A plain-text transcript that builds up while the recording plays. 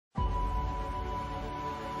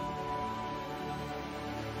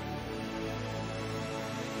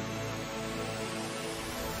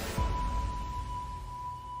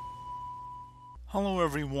Hello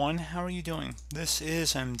everyone, how are you doing? This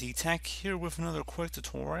is MD Tech here with another quick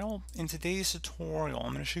tutorial. In today's tutorial,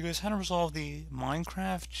 I'm going to show you guys how to resolve the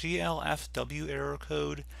Minecraft GLFW error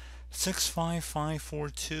code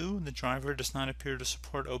 65542. The driver does not appear to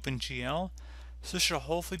support OpenGL. So this should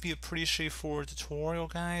hopefully be a pretty straightforward tutorial,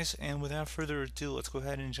 guys, and without further ado, let's go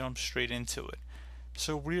ahead and jump straight into it.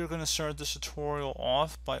 So we are going to start this tutorial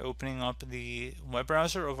off by opening up the web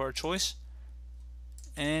browser of our choice.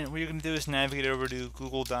 And what you're going to do is navigate over to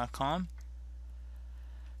google.com.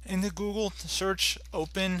 In the Google, search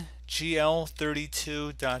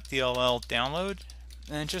OpenGL32.dll download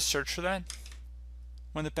and just search for that.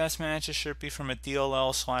 One of the best matches should be from a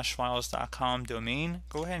dll/files.com domain.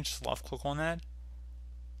 Go ahead and just left click on that.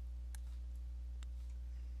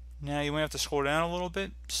 Now you might have to scroll down a little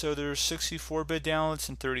bit. So there's 64-bit downloads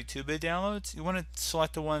and 32-bit downloads. You want to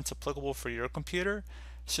select the one that's applicable for your computer.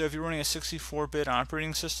 So if you're running a 64-bit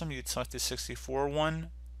operating system, you'd select the 64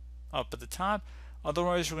 one up at the top.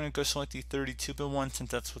 Otherwise, we're going to go select the 32-bit one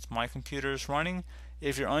since that's what my computer is running.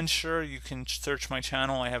 If you're unsure, you can search my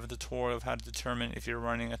channel. I have a tutorial of how to determine if you're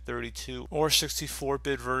running a 32 or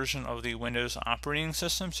 64-bit version of the Windows operating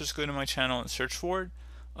system. So just go to my channel and search for it.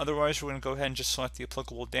 Otherwise, we're going to go ahead and just select the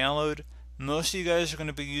applicable download. Most of you guys are going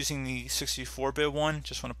to be using the 64-bit one.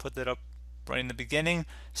 Just want to put that up right in the beginning.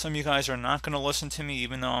 Some of you guys are not going to listen to me,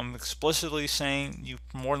 even though I'm explicitly saying you're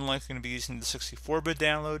more than likely going to be using the 64-bit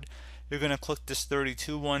download. You're going to click this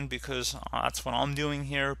 32 one because that's what I'm doing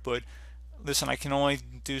here. But listen, I can only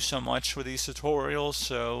do so much with these tutorials,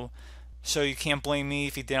 so you can't blame me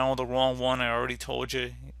if you download the wrong one. I already told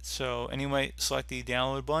you. So anyway, select the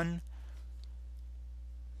download button.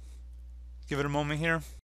 Give it a moment here.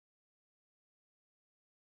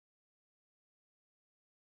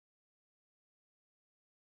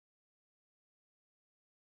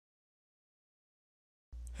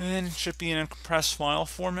 And it should be in a compressed file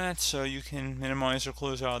format so you can minimize or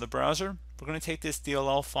close out of the browser. We're going to take this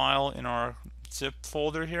DLL file in our zip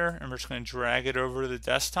folder here and we're just going to drag it over to the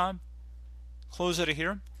desktop. Close it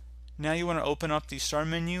here. Now you want to open up the start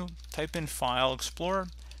menu, type in File Explorer.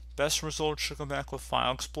 Best result should come back with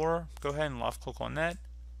File Explorer. Go ahead and left click on that.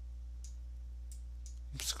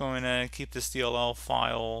 I'm just going to keep this DLL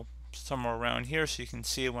file somewhere around here so you can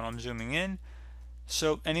see it when I'm zooming in.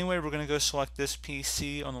 So anyway, we're going to go select this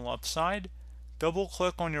PC on the left side. Double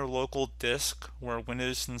click on your local disk where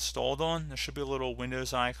Windows is installed on. There should be a little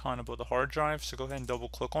Windows icon above the hard drive, so go ahead and double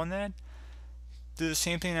click on that. Do the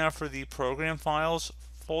same thing now for the program files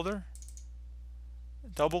folder.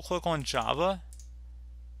 Double click on Java.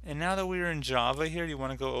 And now that we're in Java here, you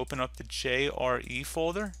want to go open up the JRE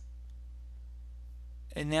folder.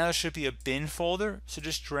 And now there should be a bin folder. So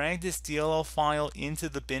just drag this DLL file into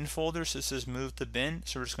the bin folder. So it says move to bin.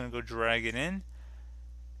 So we're just going to go drag it in.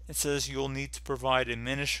 It says you'll need to provide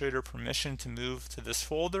administrator permission to move to this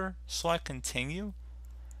folder. Select continue.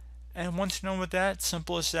 And once you're done with that,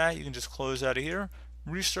 simple as that, you can just close out of here,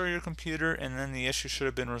 restart your computer, and then the issue should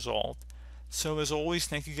have been resolved. So as always,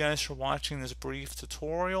 thank you guys for watching this brief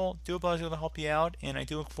tutorial. Do hope I was able to help you out, and I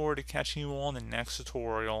do look forward to catching you all in the next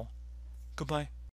tutorial. Goodbye.